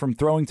Jackson went from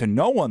throwing to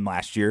no one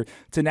last year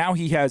to now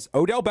he has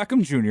Odell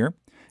Beckham Jr.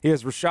 He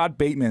has Rashad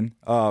Bateman,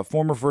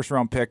 former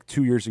first-round pick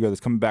 2 years ago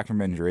that's coming back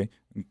from injury.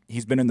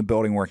 He's been in the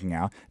building working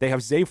out. They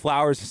have Zay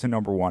Flowers as the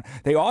number one.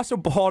 They also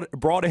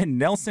brought in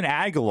Nelson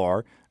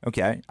Aguilar.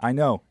 Okay, I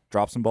know.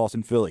 Drop some balls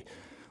in Philly.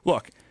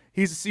 Look,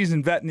 he's a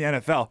seasoned vet in the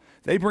NFL.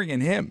 They bring in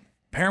him.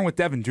 Pairing with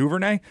Devin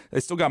Duvernay. They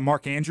still got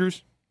Mark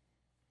Andrews.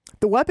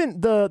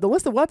 The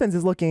list of weapons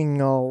is looking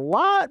a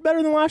lot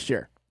better than last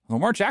year.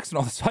 Lamar Jackson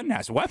all of a sudden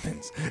has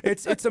weapons.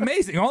 It's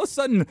amazing. All of a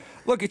sudden,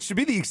 look, it should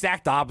be the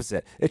exact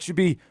opposite. It should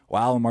be,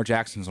 wow, Lamar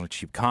Jackson's on a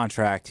cheap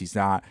contract. He's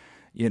not,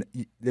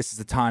 this is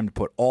the time to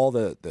put all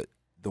the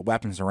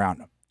weapons around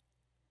him.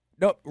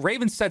 No,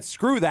 Ravens said,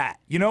 screw that.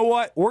 You know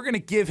what? We're going to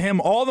give him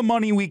all the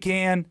money we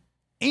can,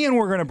 and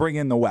we're going to bring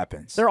in the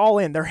weapons. They're all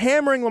in. They're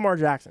hammering Lamar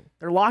Jackson.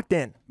 They're locked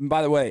in. And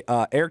by the way,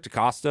 Eric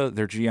DaCosta,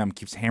 their GM,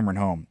 keeps hammering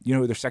home. You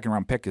know who their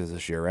second-round pick is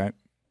this year, right?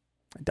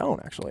 I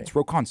don't, actually. It's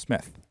Roquan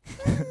Smith.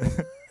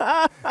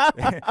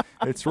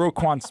 It's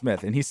Roquan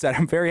Smith. And he said,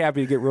 I'm very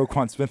happy to get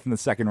Roquan Smith in the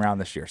second round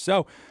this year.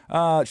 So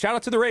shout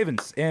out to the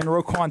Ravens and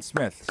Roquan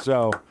Smith.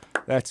 So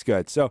that's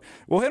good. So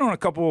we'll hit on a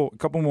couple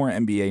more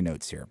NBA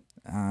notes here.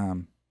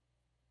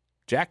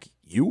 Jack,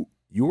 you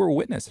were a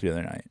witness the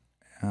other night.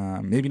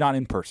 Maybe not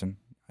in person.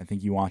 I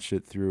think you watched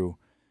it through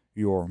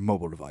your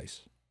mobile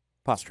device,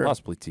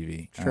 possibly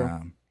TV.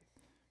 True.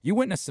 You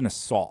witnessed an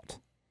assault.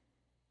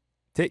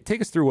 Take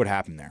us through what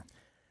happened there.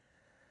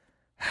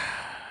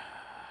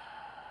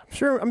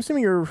 Sure, I'm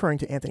assuming you're referring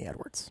to Anthony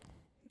Edwards.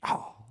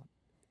 Oh,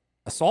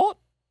 assault?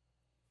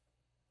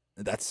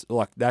 That's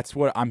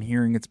what I'm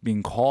hearing. It's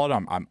being called.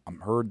 I'm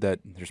heard that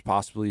there's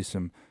possibly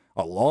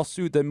a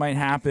lawsuit that might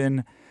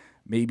happen,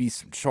 maybe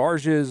some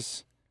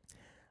charges.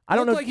 I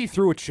don't know. Like he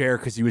threw a chair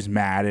because he was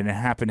mad and it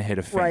happened to hit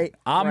a fan. Right.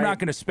 I'm not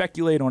going to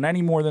speculate on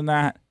any more than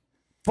that,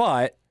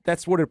 but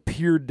that's what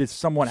appeared to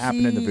somewhat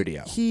happen in the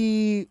video.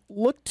 He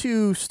looked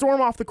to storm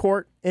off the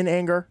court in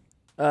anger.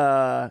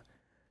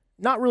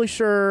 Not really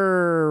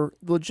sure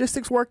the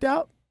logistics worked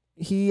out.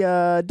 He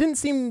didn't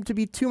seem to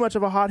be too much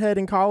of a hothead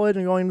in college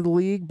and going into the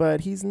league,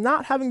 but he's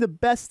not having the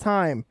best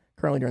time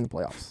currently during the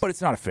playoffs. But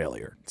it's not a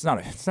failure.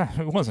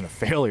 It wasn't a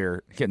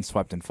failure getting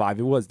swept in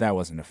 5. That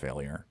wasn't a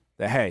failure.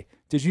 Hey,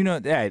 did you know?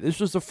 Hey,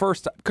 this was the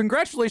first time.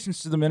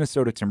 Congratulations to the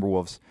Minnesota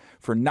Timberwolves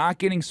for not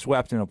getting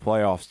swept in a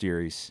playoff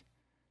series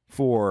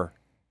for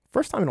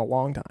first time in a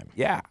long time.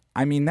 Yeah,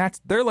 I mean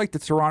they're like the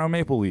Toronto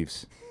Maple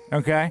Leafs.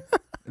 Okay,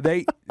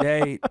 they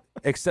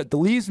except the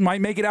Leafs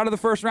might make it out of the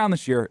first round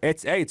this year.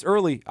 It's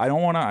early. I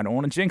don't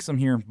want to jinx them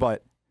here,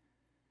 but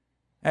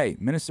hey,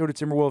 Minnesota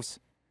Timberwolves.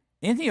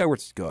 Anthony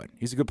Edwards is good.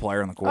 He's a good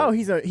player on the court. Oh,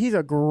 he's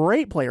a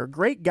great player,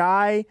 great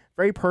guy,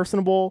 very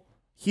personable.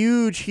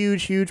 Huge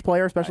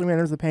player, especially when he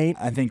enters the paint.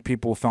 I think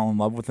people fell in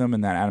love with him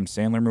in that Adam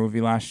Sandler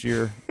movie last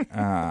year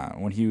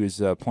when he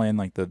was playing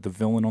like the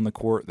villain on the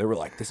court. They were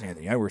like, this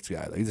Anthony Edwards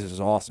guy, like, this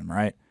is awesome,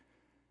 right?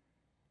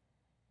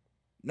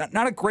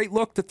 Not a great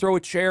look to throw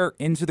a chair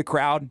into the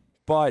crowd,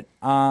 but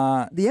the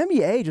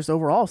NBA just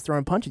overall is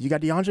throwing punches. You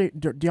got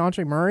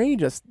DeAndre Murray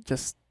just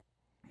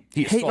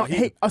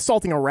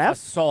assaulting a ref.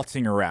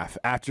 Assaulting a ref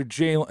after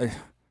Jalen.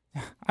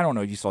 I don't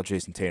know if you saw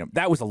Jason Tatum.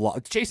 That was a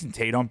lot. Jason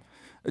Tatum.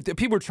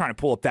 People were trying to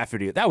pull up that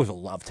video. That was a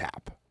love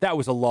tap. That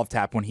was a love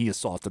tap when he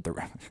assaulted the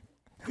ref.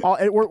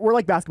 We're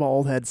like basketball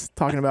old heads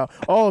talking about,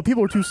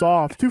 people are too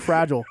soft, too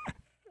fragile.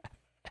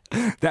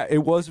 That it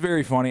was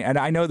very funny, and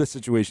I know the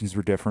situations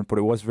were different, but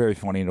it was very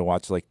funny to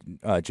watch like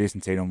Jason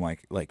Tatum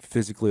like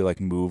physically like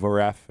move a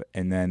ref,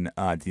 and then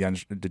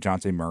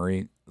DeJounte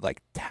Murray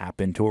like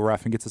tap into a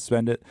ref and get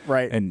suspended.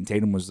 Right. And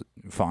Tatum was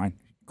fine.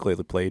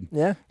 Clearly played.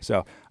 Yeah.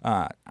 So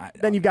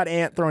then you've got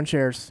Ant throwing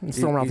chairs and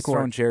storming off the court.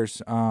 Throwing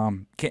chairs.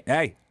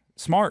 Hey,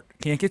 smart.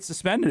 Can't get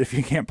suspended if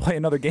you can't play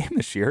another game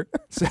this year.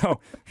 So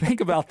think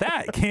about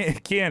that.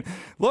 Can't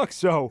look.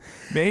 So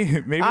maybe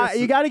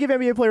you got to give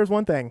NBA players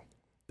one thing.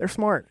 They're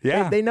smart.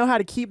 Yeah. They know how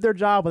to keep their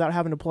job without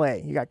having to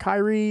play. You got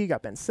Kyrie, you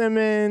got Ben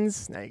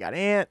Simmons, now you got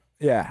Ant.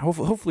 Yeah.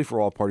 Hopefully for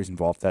all parties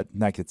involved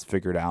that gets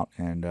figured out,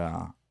 and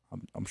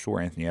I'm sure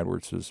Anthony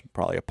Edwards was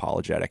probably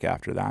apologetic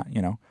after that.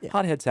 Yeah.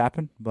 Hotheads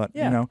happen, but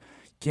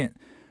can't.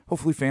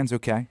 Hopefully, fans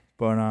okay.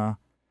 But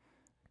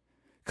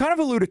kind of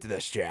alluded to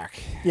this,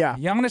 Jack. Yeah.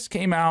 Giannis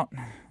came out.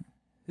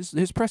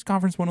 His press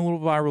conference went a little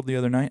viral the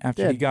other night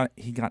after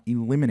he got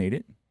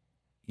eliminated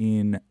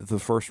in the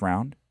first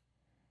round.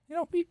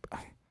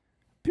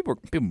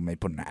 People may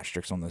put an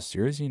asterisk on this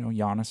series.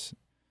 Giannis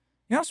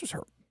was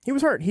hurt. He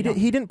was hurt. He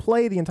didn't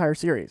play the entire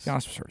series.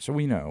 Giannis was hurt, so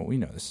we know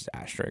this is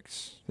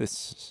asterisks.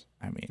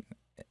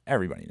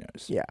 Everybody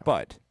knows. Yeah.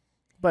 But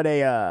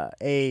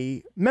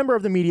a member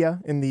of the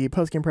media in the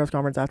post-game press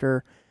conference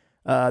after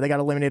they got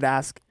eliminated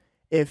asked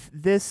if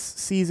this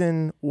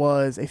season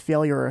was a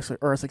failure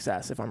or a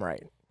success, if I'm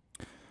right.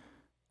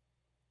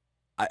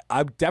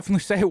 I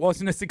definitely say it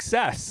wasn't a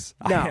success.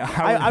 No,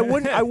 I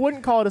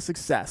wouldn't call it a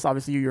success.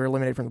 Obviously, you were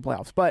eliminated from the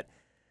playoffs, but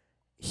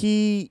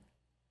Giannis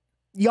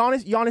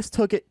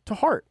took it to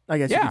heart, I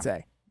guess you could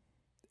say.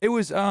 It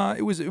was a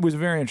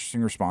very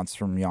interesting response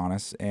from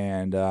Giannis,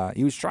 and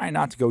he was trying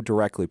not to go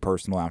directly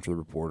personal after the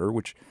reporter,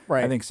 which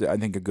I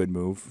think a good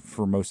move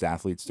for most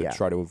athletes to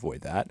try to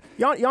avoid that.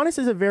 Giannis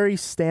is a very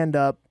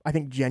stand-up, I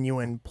think,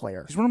 genuine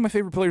player. He's one of my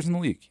favorite players in the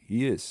league.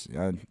 He is.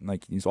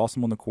 He's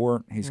awesome on the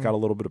court. He's got a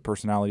little bit of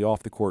personality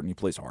off the court, and he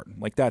plays hard.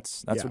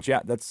 That's as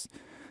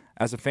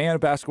a fan of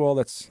basketball,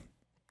 that's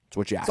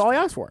what you ask. That's all I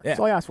asked for. That's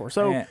all I asked for.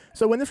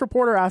 So when this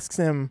reporter asks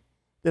him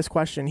this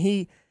question,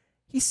 he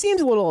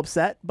seems a little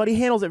upset, but he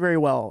handles it very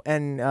well.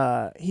 And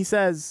he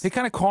says... He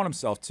kind of caught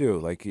himself, too.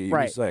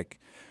 Was like...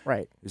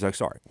 Right. He's like,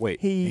 sorry, wait,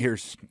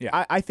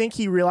 I think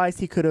he realized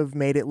he could have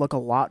made it look a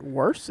lot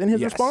worse in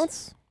his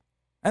response.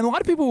 And a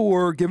lot of people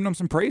were giving him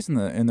some praise in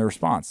the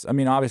response. I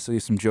mean, obviously,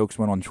 some jokes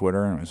went on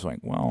Twitter, and it was like,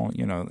 well,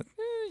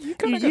 You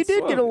did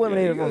get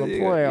eliminated from the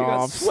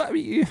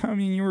playoffs. I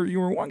mean, you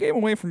were one game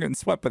away from getting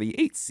swept by the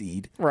 8th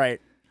seed. Right.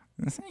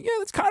 Yeah,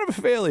 that's kind of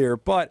a failure,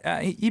 but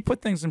he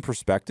put things in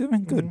perspective,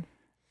 and good.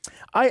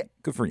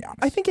 Good for Giannis.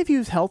 I think if he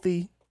was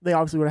healthy, they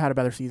obviously would have had a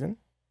better season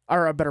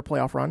or a better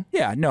playoff run.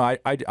 Yeah, no,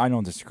 I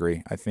don't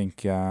disagree. I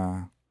think,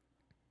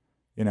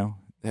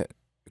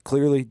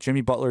 clearly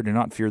Jimmy Butler did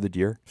not fear the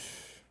deer.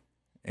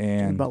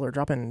 And Jimmy Butler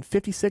dropping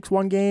 56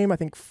 one game, I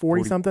think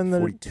 40-something,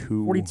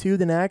 42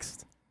 the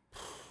next.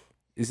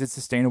 Is it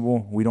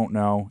sustainable? We don't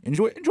know.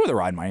 Enjoy the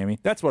ride, Miami.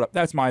 That's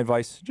my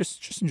advice.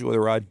 Just enjoy the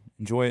ride.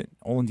 Enjoy it.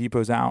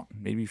 Oladipo's out,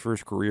 maybe for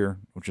his career,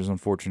 which is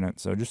unfortunate.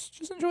 So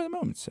just enjoy the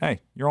moments.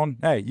 Hey,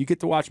 you get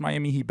to watch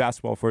Miami Heat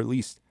basketball for at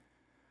least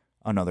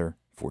another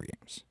 4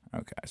 games.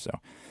 Okay, so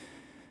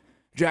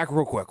Jack,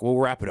 real quick, we'll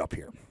wrap it up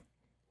here.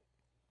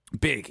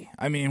 Big.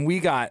 I mean,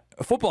 we got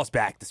football's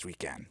back this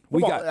weekend.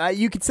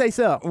 You could say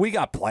so. We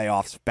got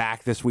playoffs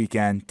back this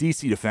weekend.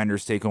 DC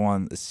Defenders take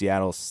on the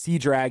Seattle Sea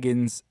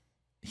Dragons.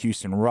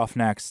 Houston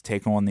Roughnecks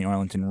take on the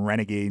Arlington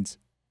Renegades.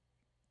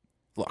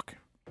 Look,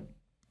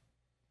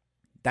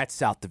 that's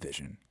South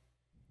Division.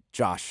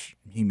 Josh,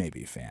 he may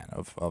be a fan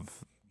of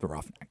the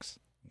Roughnecks.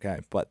 Okay,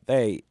 but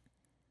they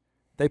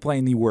play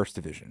in the worst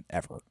division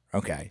ever.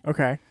 Okay.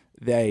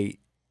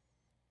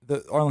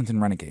 The Arlington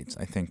Renegades,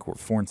 I think, were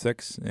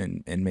 4-6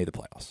 and made the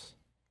playoffs.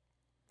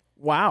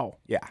 Wow.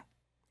 Yeah.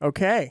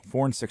 Okay.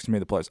 4-6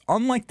 made the playoffs.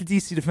 Unlike the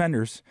DC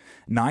Defenders,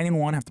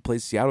 9-1 have to play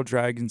Seattle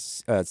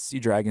Dragons, Sea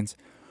Dragons,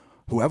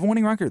 who have a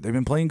winning record. They've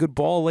been playing good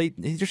ball late.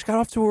 They just got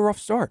off to a rough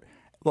start.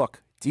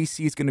 Look,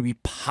 DC is going to be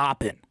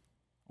popping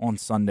on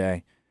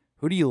Sunday.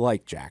 Who do you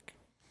like, Jack?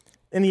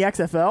 In the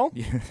XFL?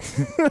 Yeah.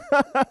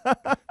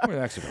 We're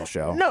the XFL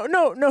show.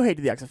 No hate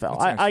to the XFL.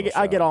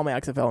 I get all my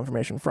XFL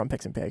information from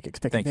Picks and Pancakes,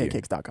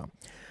 picksandpancakes.com.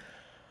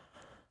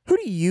 Who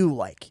do you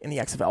like in the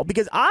XFL?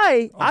 Because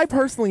I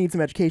personally need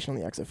some education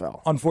on the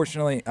XFL.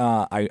 Unfortunately,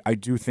 I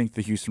do think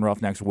the Houston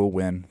Roughnecks will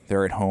win.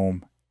 They're at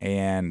home,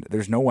 and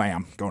there's no way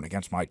I'm going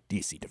against my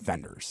DC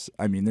Defenders.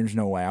 I mean, there's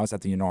no way. I was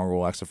at the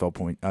inaugural XFL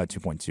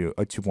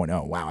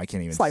 2.0. Wow, I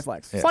can't even. Slight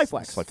flex. Yeah, Slight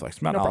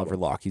flex. Matt Oliver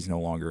Locke, he's no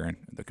longer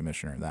the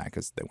commissioner of that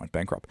because they went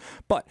bankrupt.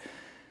 But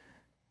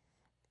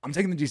I'm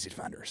taking the DC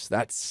Defenders.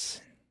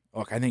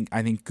 Look, I think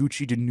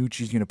Gucci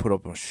DiNucci's going to put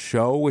up a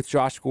show with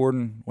Josh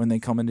Gordon when they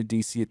come into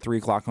DC at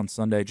 3:00 on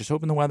Sunday. Just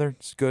hoping the weather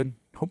is good.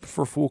 Hoping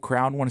for a full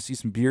crowd. Want to see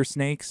some beer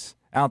snakes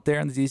out there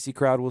in the DC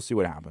crowd. We'll see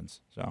what happens.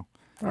 So,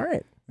 all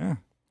right. Yeah.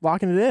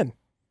 Locking it in.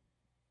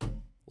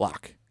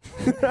 Lock.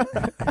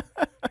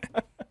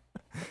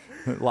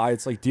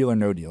 It's like deal or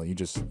no deal. You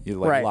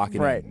lock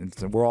it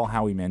in. We're all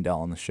Howie Mandel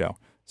on the show.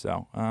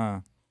 So,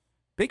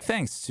 big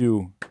thanks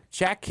to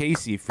Jack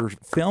Casey for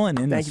filling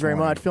in. Thank you very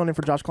much. Filling in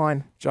for Josh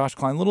Klein. Josh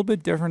Klein, a little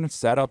bit different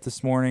setup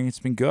this morning. It's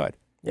been good.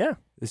 Yeah.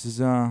 This is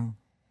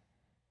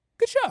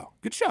good show.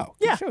 Good show.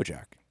 Yeah. Good show,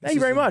 Jack. Thank you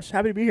very much.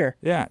 Happy to be here.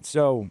 Yeah.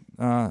 So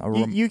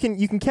you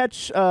can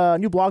catch a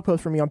new blog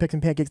post from me on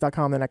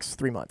picksandpancakes.com in the next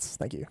 3 months.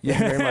 Thank you. Thank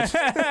you very much.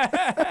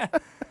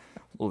 A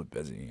little bit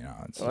busy,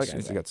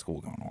 It's got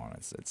school going on.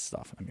 It's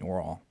stuff. I mean,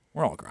 we're all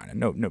grinding.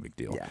 No big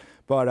deal. Yeah.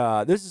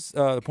 But this is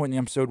the point in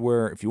the episode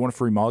where if you want a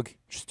free mug,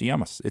 just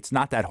DM us. It's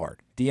not that hard.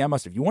 DM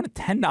us if you want a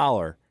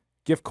 $10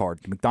 gift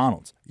card to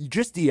McDonald's. You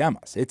just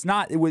DM us. It's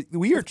not.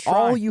 We are trying.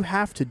 All you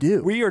have to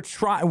do. We are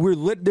trying.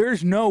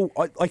 There's no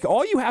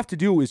all you have to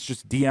do is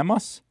just DM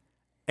us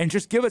and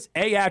just give us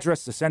a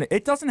address to send it.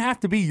 It doesn't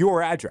have to be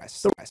your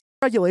address. The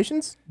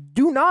regulations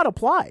do not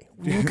apply.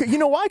 You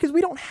know why? Because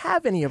we don't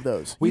have any of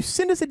those. You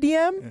send us a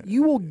DM,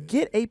 you will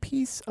get a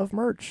piece of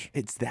merch.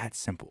 It's that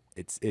simple.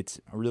 It's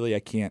really, I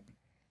can't.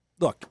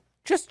 Look,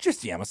 just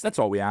DM us. That's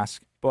all we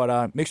ask.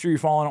 But make sure you're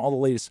following all the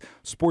latest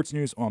sports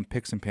news on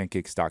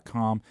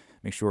picksandpancakes.com.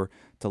 Make sure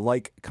to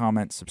like,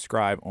 comment,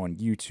 subscribe on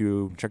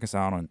YouTube. Check us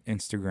out on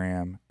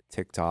Instagram,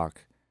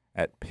 TikTok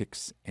at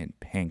Picks and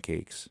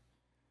Pancakes,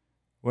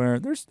 where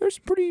there's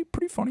pretty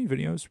funny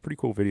videos, pretty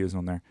cool videos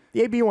on there.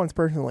 The AB one's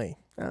personally,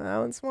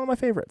 it's one of my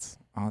favorites.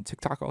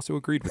 TikTok also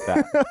agreed with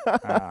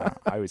that.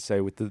 I would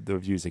say with the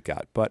views it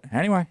got. But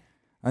anyway,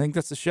 I think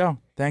that's the show.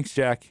 Thanks,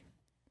 Jack.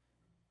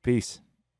 Peace.